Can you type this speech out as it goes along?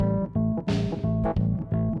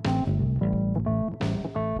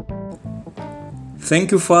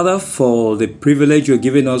Thank you, Father, for the privilege you're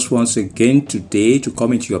giving us once again today to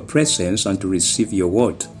come into your presence and to receive your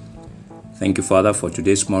word. Thank you, Father, for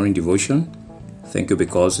today's morning devotion. Thank you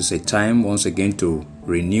because it's a time once again to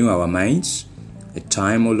renew our minds, a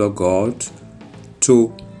time, O Lord God,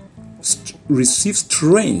 to receive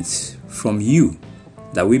strength from you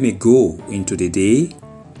that we may go into the day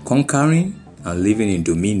conquering and living in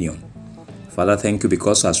dominion. Father, thank you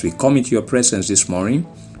because as we come into your presence this morning,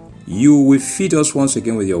 you will feed us once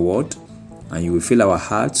again with your word, and you will fill our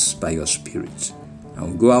hearts by your spirit. And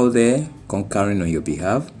we'll go out there conquering on your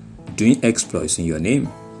behalf, doing exploits in your name,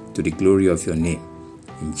 to the glory of your name.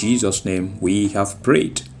 In Jesus' name we have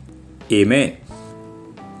prayed. Amen.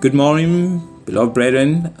 Good morning, beloved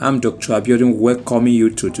brethren. I'm Dr. Abiodun, welcoming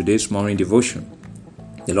you to today's morning devotion.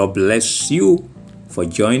 The Lord bless you for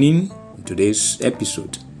joining today's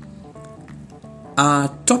episode.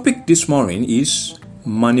 Our topic this morning is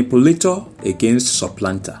Manipulator against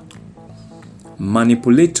Supplanter.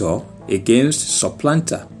 Manipulator against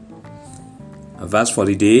Supplanter. A verse for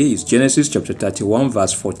the day is Genesis chapter 31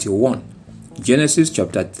 verse 41. Genesis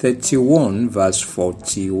chapter 31 verse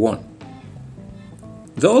 41.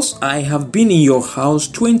 Thus I have been in your house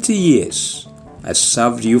 20 years. I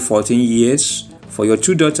served you 14 years for your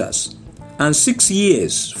 2 daughters, and 6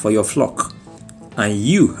 years for your flock, and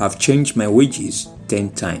you have changed my wages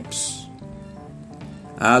 10 times.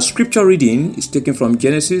 Our scripture reading is taken from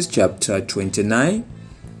Genesis chapter 29,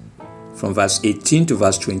 from verse 18 to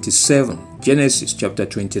verse 27. Genesis chapter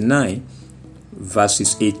 29,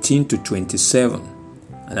 verses 18 to 27.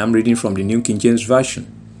 And I'm reading from the New King James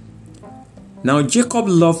Version. Now Jacob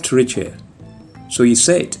loved Rachel, so he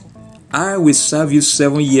said, I will serve you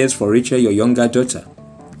 7 years for Rachel, your younger daughter.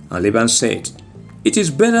 And Laban said, It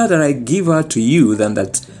is better that I give her to you than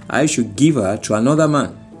that I should give her to another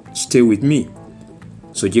man. Stay with me.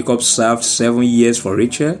 So Jacob served 7 years for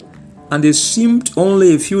Rachel, and they seemed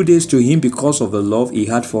only a few days to him because of the love he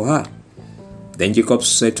had for her. Then Jacob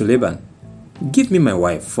said to Laban, Give me my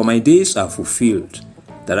wife, for my days are fulfilled,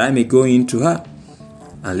 that I may go in to her.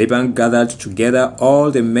 And Laban gathered together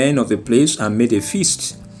all the men of the place and made a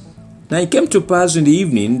feast. Now it came to pass in the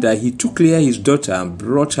evening that he took Leah his daughter and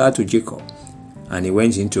brought her to Jacob, and he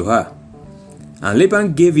went in to her. And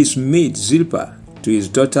Laban gave his maid Zilpah to his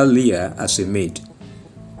daughter Leah as a maid.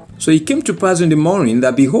 So it came to pass in the morning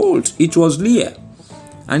that, behold, it was Leah.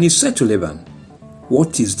 And he said to Laban,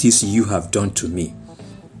 What is this you have done to me?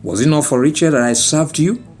 Was it not for Rachel that I served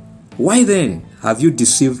you? Why then have you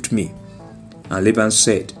deceived me? And Laban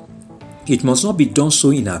said, It must not be done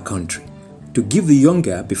so in our country, to give the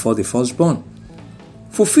younger before the firstborn.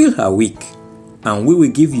 Fulfill her week, and we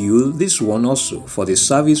will give you this one also for the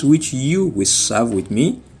service which you will serve with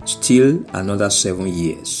me still another 7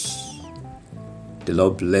 years. The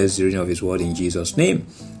Lord bless the reading of His word in Jesus' name.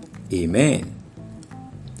 Amen.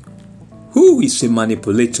 Who is a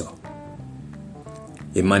manipulator?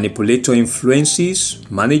 A manipulator influences,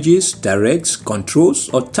 manages, directs, controls,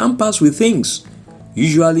 or tampers with things,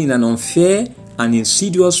 usually in an unfair and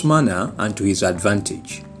insidious manner and to his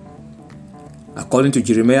advantage. According to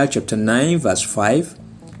Jeremiah chapter 9 verse 5,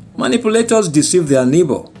 manipulators deceive their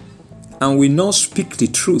neighbor and will not speak the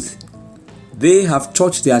truth. They have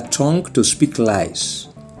taught their tongue to speak lies.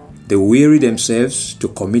 They weary themselves to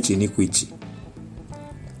commit iniquity.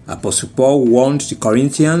 Apostle Paul warned the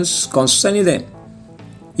Corinthians concerning them.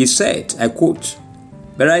 He said, I quote,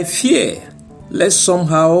 But I fear, lest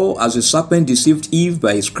somehow, as the serpent deceived Eve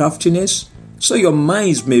by his craftiness, so your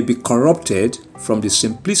minds may be corrupted from the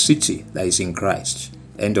simplicity that is in Christ.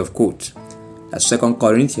 End of quote. That's 2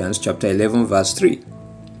 Corinthians chapter 11 verse 3.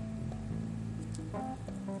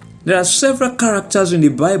 There are several characters in the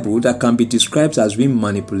Bible that can be described as being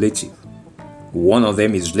manipulative. One of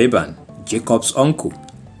them is Laban, Jacob's uncle.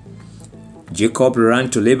 Jacob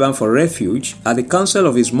ran to Laban for refuge at the counsel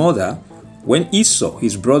of his mother when Esau,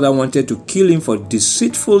 his brother, wanted to kill him for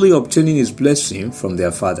deceitfully obtaining his blessing from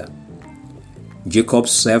their father. Jacob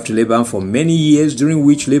served Laban for many years, during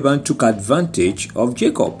which Laban took advantage of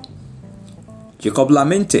Jacob. Jacob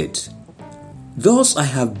lamented, Thus I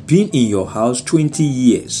have been in your house 20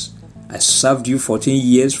 years. I served you 14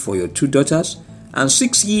 years for your 2 daughters, and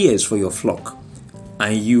 6 years for your flock,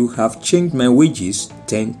 and you have changed my wages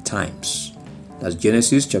 10 times. That's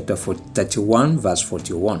Genesis chapter 31 verse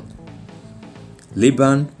 41.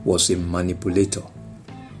 Laban was a manipulator.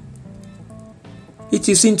 It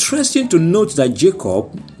is interesting to note that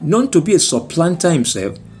Jacob, known to be a supplanter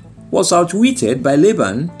himself, was outwitted by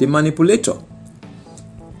Laban, the manipulator.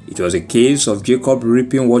 It was a case of Jacob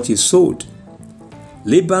reaping what he sowed.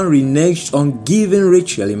 Laban reneged on giving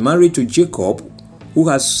Rachel in marriage to Jacob, who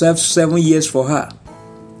had served 7 years for her.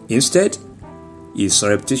 Instead, he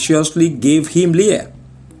surreptitiously gave him Leah,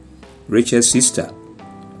 Rachel's sister.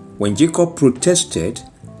 When Jacob protested,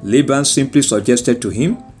 Laban simply suggested to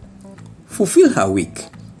him, "Fulfill her week,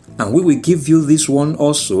 and we will give you this one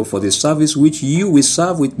also for the service which you will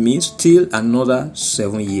serve with me still another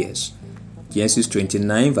 7 years." Genesis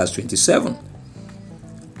 29 verse 27.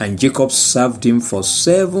 And Jacob served him for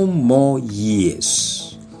 7 more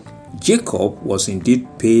years. Jacob was indeed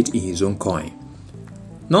paid in his own coin.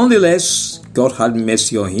 Nonetheless, God had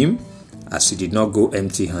mercy on him as he did not go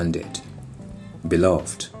empty-handed.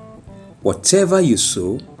 Beloved, whatever you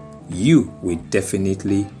sow, you will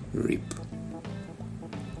definitely reap.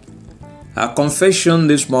 Our confession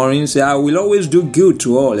this morning says, I will always do good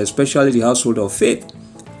to all, especially the household of faith.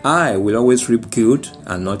 I will always reap good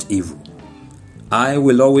and not evil. I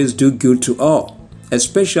will always do good to all,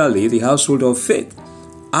 especially the household of faith.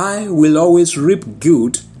 I will always reap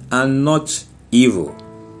good and not evil.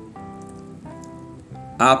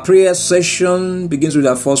 Our prayer session begins with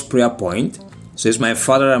our first prayer point. It says, my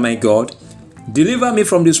Father and my God, deliver me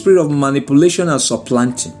from the spirit of manipulation and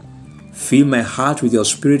supplanting. Fill my heart with your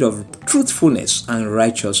spirit of truthfulness and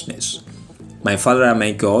righteousness. My Father and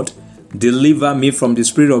my God, deliver me from the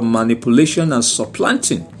spirit of manipulation and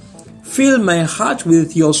supplanting. Fill my heart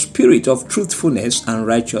with your spirit of truthfulness and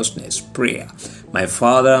righteousness. Prayer. My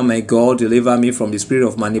Father and my God, deliver me from the spirit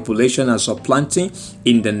of manipulation and supplanting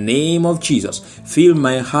in the name of Jesus. Fill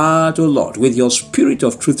my heart, O Lord, with your spirit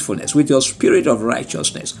of truthfulness, with your spirit of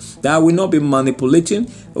righteousness, that I will not be manipulating.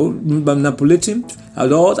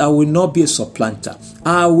 Lord, I will not be a supplanter.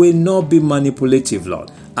 I will not be manipulative,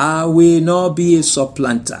 Lord. I will not be a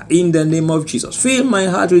supplanter in the name of Jesus. Fill my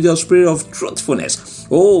heart with your spirit of truthfulness.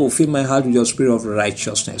 Oh, fill my heart with your spirit of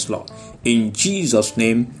righteousness, Lord. In Jesus'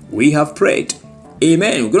 name we have prayed.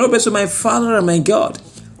 Amen. We're going to pray to my Father and my God.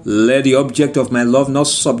 Let the object of my love not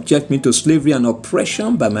subject me to slavery and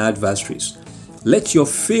oppression by my adversaries. Let your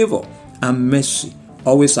favor and mercy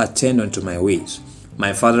always attend unto my ways.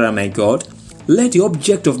 My Father and my God, let the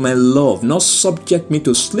object of my love not subject me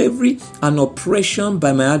to slavery and oppression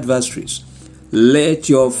by my adversaries. Let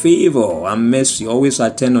your favor and mercy always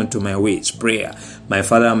attend unto my ways. Prayer. My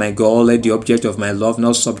Father and my God, let the object of my love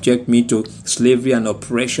not subject me to slavery and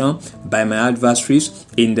oppression by my adversaries.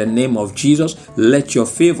 In the name of Jesus, let your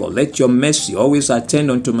favor, let your mercy always attend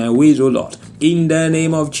unto my ways, O Lord. In the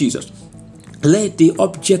name of Jesus. Let the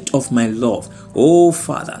object of my love, O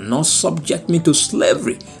Father, not subject me to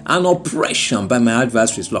slavery and oppression by my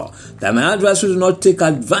adversaries, Lord. That my adversaries do not take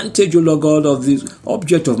advantage, O Lord God, of this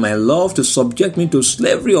object of my love to subject me to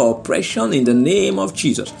slavery or oppression in the name of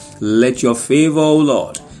Jesus. Let your favor, O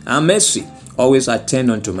Lord, and mercy always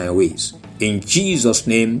attend unto my ways. In Jesus'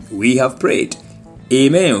 name we have prayed.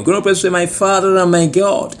 Amen. We're going to pray, say, my Father and my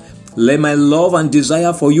God, let my love and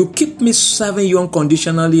desire for you keep me serving you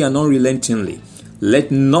unconditionally and unrelentingly.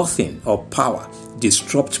 Let nothing or power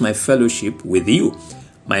disrupt my fellowship with you.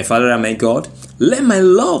 My Father and my God, let my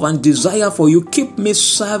love and desire for you keep me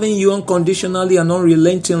serving you unconditionally and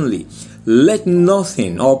unrelentingly. Let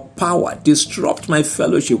nothing or power disrupt my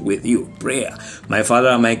fellowship with you. Prayer. My Father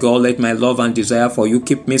and my God, let my love and desire for you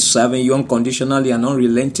keep me serving you unconditionally and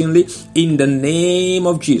unrelentingly in the name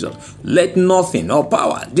of Jesus. Let nothing or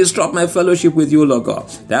power disrupt my fellowship with you, Lord God.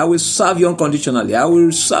 That I will serve you unconditionally. I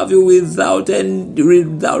will serve you without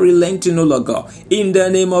relenting, O Lord God. In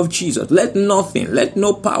the name of Jesus. Let nothing, let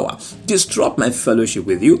no power disrupt my fellowship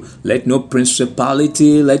with you. Let no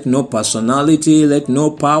principality, let no personality, let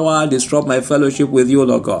no power disrupt my fellowship with you,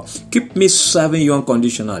 Lord God. Keep me serving you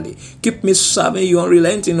unconditionally. Keep me serving you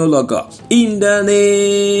unrelenting, O Lord God. In the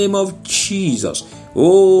name of Jesus.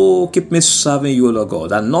 Oh, keep me serving you, Lord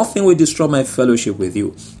God, and nothing will destroy my fellowship with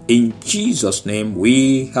you. In Jesus' name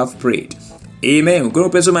we have prayed. Amen. We're going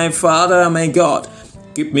to pray to my Father and my God.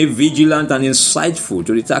 Keep me vigilant and insightful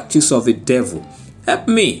to the tactics of the devil. Help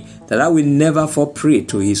me that I will never fall prey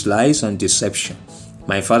to his lies and deception.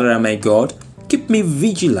 My Father and my God, keep me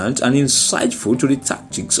vigilant and insightful to the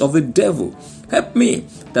tactics of the devil. Help me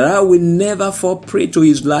that I will never fall prey to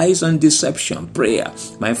his lies and deception. Prayer.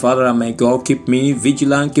 My Father and my God, keep me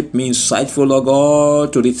vigilant, keep me insightful, Lord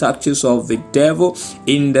God, to the tactics of the devil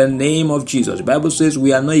in the name of Jesus. The Bible says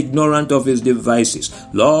we are not ignorant of his devices.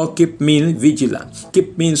 Lord, keep me vigilant,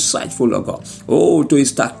 keep me insightful, Lord God, to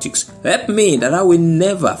his tactics. Help me that I will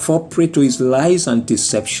never fall prey to his lies and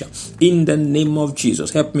deception in the name of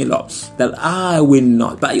Jesus. Help me, Lord, that I will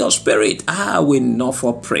not, by your Spirit, I will not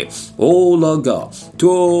fall prey, oh Lord God,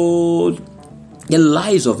 to the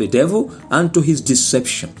lies of the devil and to his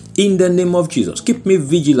deception. In the name of Jesus, keep me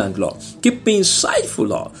vigilant, Lord. Keep me insightful,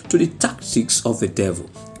 Lord, to the tactics of the devil.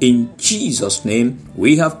 In Jesus' name,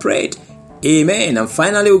 we have prayed. Amen. And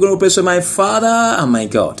finally, we're going to pray, say, my Father and my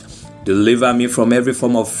God, deliver me from every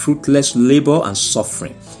form of fruitless labor and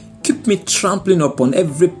suffering. Keep me trampling upon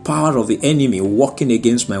every power of the enemy working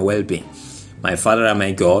against my well-being. My Father and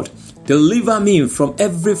my God, deliver me from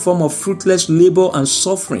every form of fruitless labor and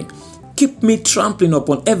suffering. Keep me trampling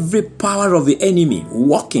upon every power of the enemy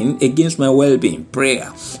working against my well-being.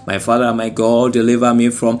 Prayer. My Father and my God, deliver me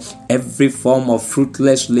from every form of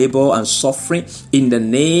fruitless labor and suffering in the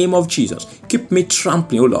name of Jesus. Keep me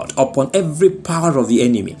trampling, O Lord, upon every power of the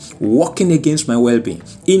enemy working against my well-being.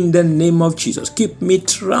 In the name of Jesus, keep me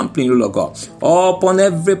trampling, O Lord God, upon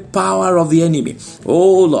every power of the enemy,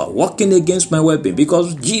 O Lord, working against my well-being.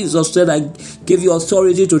 Because Jesus said, I give you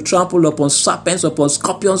authority to trample upon serpents, upon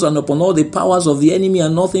scorpions, and upon all the powers of the enemy,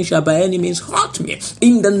 and nothing shall by any means hurt me.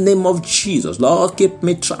 In the name of Jesus, Lord, keep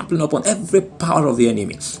me trampling upon every power of the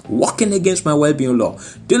enemy working against my well-being, Lord.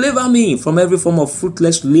 Deliver me from every form of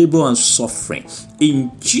fruitless labor and suffering.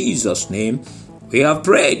 In Jesus' name, we have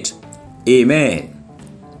prayed. Amen.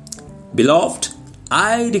 Beloved,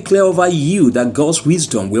 I declare over you that God's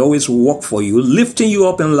wisdom will always work for you, lifting you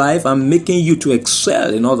up in life and making you to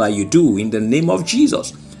excel in all that you do in the name of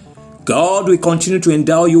Jesus. God will continue to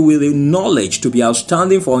endow you with the knowledge to be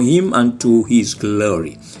outstanding for Him and to His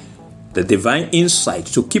glory. The divine insight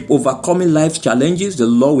to keep overcoming life's challenges, the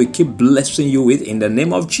Lord will keep blessing you with in the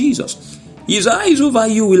name of Jesus. His eyes over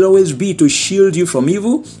you will always be to shield you from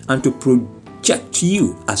evil and to project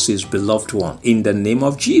you as His beloved one in the name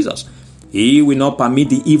of Jesus. He will not permit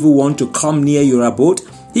the evil one to come near your abode.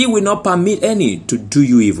 He will not permit any to do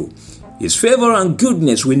you evil. His favor and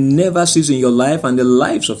goodness will never cease in your life and the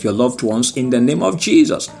lives of your loved ones in the name of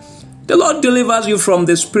Jesus. The Lord delivers you from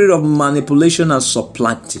the spirit of manipulation and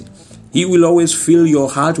supplanting. He will always fill your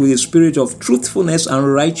heart with the spirit of truthfulness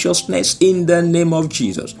and righteousness in the name of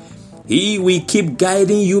Jesus. He will keep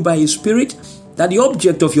guiding you by His Spirit, that the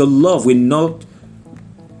object of your love will not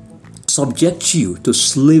subject you to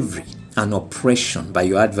slavery and oppression by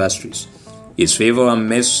your adversaries. His favor and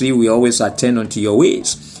mercy will always attend unto your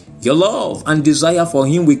ways. Your love and desire for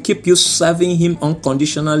Him will keep you serving Him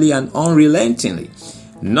unconditionally and unrelentingly.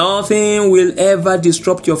 Nothing will ever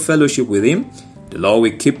disrupt your fellowship with Him. The Lord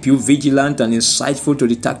will keep you vigilant and insightful to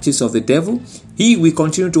the tactics of the devil. He will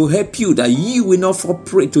continue to help you that you will not fall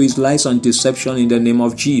prey to his lies and deception in the name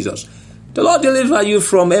of Jesus. The Lord deliver you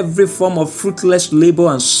from every form of fruitless labor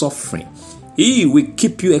and suffering. He will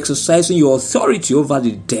keep you exercising your authority over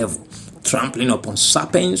the devil, trampling upon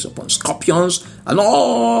serpents, upon scorpions, and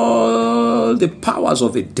all the powers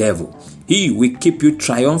of the devil. He will keep you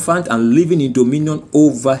triumphant and living in dominion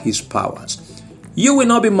over his powers. You will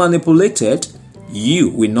not be manipulated. You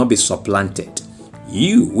will not be supplanted.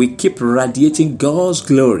 You will keep radiating God's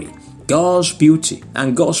glory, God's beauty,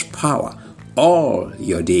 and God's power all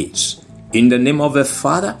your days. In the name of the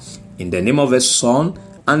Father, in the name of the Son,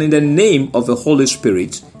 and in the name of the Holy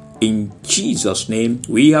Spirit, in Jesus' name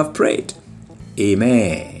we have prayed.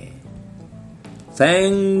 Amen.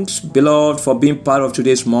 Thanks, beloved, for being part of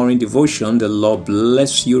today's morning devotion. The Lord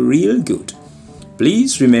bless you real good.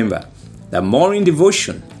 Please remember that morning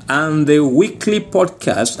devotion and the weekly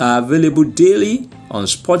podcast are available daily on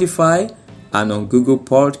Spotify and on Google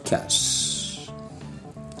Podcasts.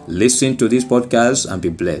 Listen to these podcasts and be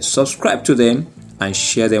blessed. Subscribe to them and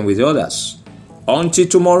share them with others. Until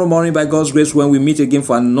tomorrow morning, by God's grace, when we meet again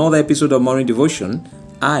for another episode of Morning Devotion,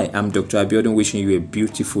 I am Dr. Abiodun, wishing you a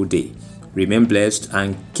beautiful day. Remain blessed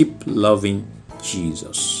and keep loving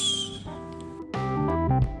Jesus.